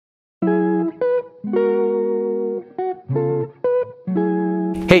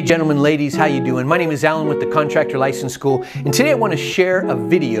Hey gentlemen, ladies, how you doing? My name is Alan with the Contractor License School, and today I want to share a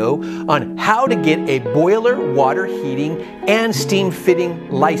video on how to get a boiler, water heating, and steam fitting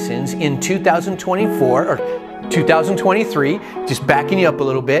license in 2024 or 2023, just backing you up a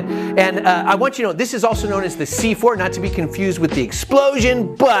little bit. And I want you to know, this is also known as the C4, not to be confused with the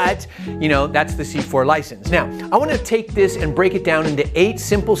explosion, but you know, that's the C4 license. Now, I want to take this and break it down into 8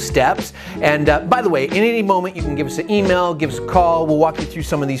 simple steps. And by the way, in any moment, you can give us an email, give us a call, we'll walk you through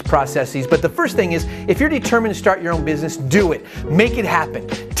some of these processes. But the first thing is, if you're determined to start your own business, do it. Make it happen.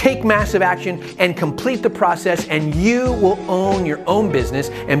 Take massive action and complete the process, and you will own your own business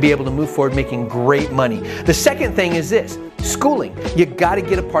and be able to move forward making great money. The second thing is this: schooling. You got to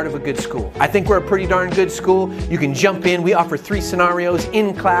get a part of a good school. I think we're a pretty darn good school. You can jump in. We offer 3 scenarios: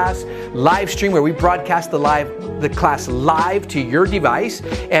 in class, live stream, where we broadcast the class live to your device,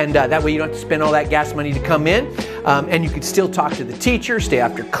 and that way you don't have to spend all that gas money to come in, and you can still talk to the teacher, stay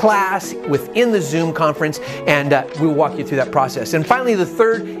after class within the Zoom conference, and we'll walk you through that process. And finally, the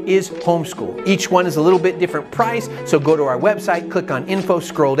third is homeschool. Each one is a little bit different price, so go to our website, click on info,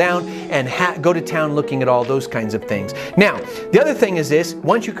 scroll down, and go to town looking at all those kinds of things. Now, the other thing is this: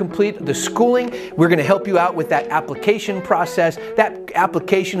 once you complete the schooling, we're going to help you out with that application process. That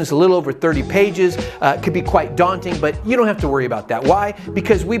application is a little over 30 pages. It could be quite daunting, but you don't have to worry about that. Why?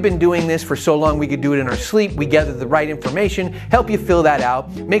 Because we've been doing this for so long, we could do it in our sleep. We gather the right information, help you fill that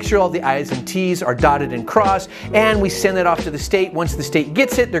out, make sure all the I's and T's are dotted and crossed, and we send it off to the state. Once the state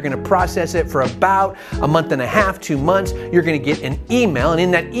gets it, they're going to process it for about a month and a half, 2 months. You're going to get an email, and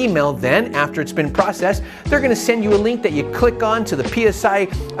in that email then, after it's been processed, they're going to send you a link that you click on to the PSI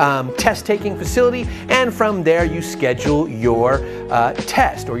test-taking facility, and from there you schedule your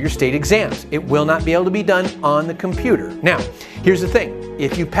test or your state exams. It will not be able to be done on the computer. Now, here's the thing.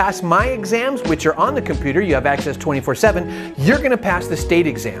 If you pass my exams, which are on the computer, you have access 24/7, you're going to pass the state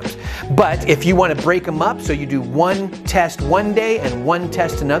exams. But if you want to break them up, so you do one test one day and one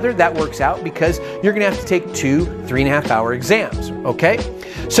test another, that works out because you're going to have to take 2 3.5-hour exams, okay?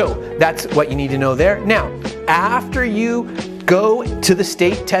 So that's what you need to know there. Now, after you go to the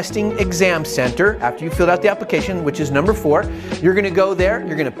state testing exam center, after you filled out the application, which is number 4, you're going to go there,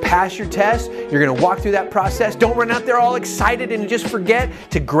 you're going to pass your test, you're going to walk through that process. Don't run out there all excited and just forget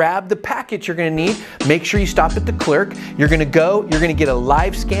to grab the packet you're going to need. Make sure you stop at the clerk. You're going to go, you're going to get a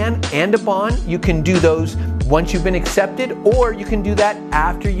live scan and a bond. You can do those once you've been accepted, or you can do that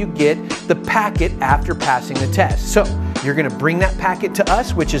after you get the packet after passing the test. So you're going to bring that packet to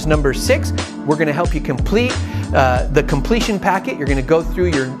us, which is number 6. We're going to help you complete the completion packet. You're going to go through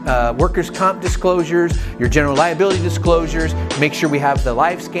your workers' comp disclosures, your general liability disclosures, make sure we have the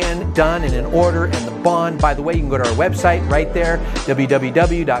live scan done and in order, and the bond. By the way, you can go to our website right there,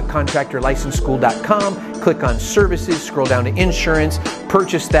 www.contractorlicenseschool.com, click on services, scroll down to insurance,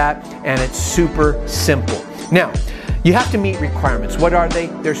 purchase that, and it's super simple. Now, you have to meet requirements. What are they?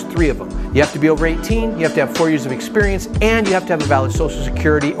 There's 3 of them. You have to be over 18, you have to have 4 years of experience, and you have to have a valid Social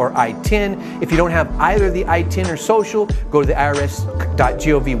Security or Itin. If you don't have either the Itin or Social, go to the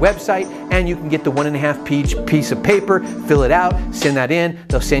irs.gov website and you can get the 1.5-page piece of paper, fill it out, send that in.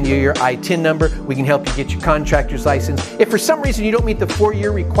 They'll send you your Itin number. We can help you get your contractor's license. If for some reason you don't meet the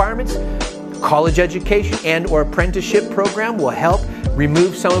 4-year requirements, college education and or apprenticeship program will help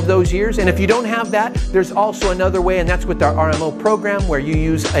remove some of those years. And if you don't have that, there's also another way, and that's with our RMO program, where you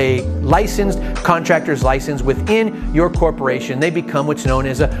use a licensed contractor's license within your corporation. They become what's known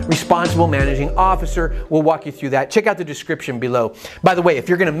as a responsible managing officer. We'll walk you through that. Check out the description below. By the way, if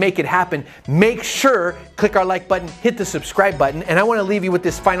you're going to make it happen, make sure click our like button, hit the subscribe button, and I want to leave you with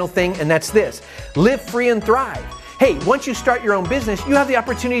this final thing, and that's this: live free and thrive. Hey, once you start your own business, you have the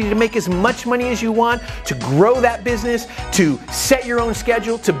opportunity to make as much money as you want, to grow that business, to set your own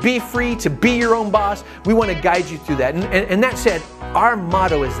schedule, to be free, to be your own boss. We want to guide you through that. And that said, our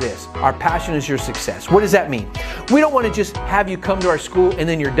motto is this: our passion is your success. What does that mean? We don't want to just have you come to our school and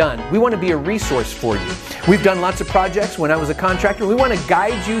then you're done. We want to be a resource for you. We've done lots of projects when I was a contractor. We want to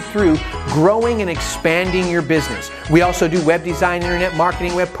guide you through growing and expanding your business. We also do web design, internet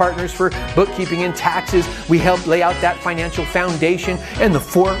marketing, web partners for bookkeeping and taxes. We help lay out that financial foundation and the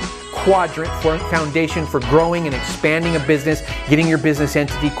 4-quadrant foundation for growing and expanding a business, getting your business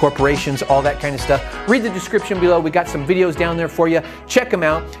entity, corporations, all that kind of stuff. Read the description below. We got some videos down there for you. Check them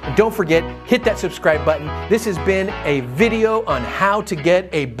out. And don't forget, hit that subscribe button. This has been a video on how to get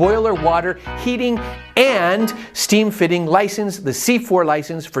a boiler, water, heating, and steam fitting license, the C4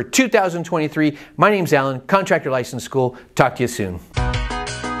 license for 2023. My name's Alan, Contractor License School. Talk to you soon.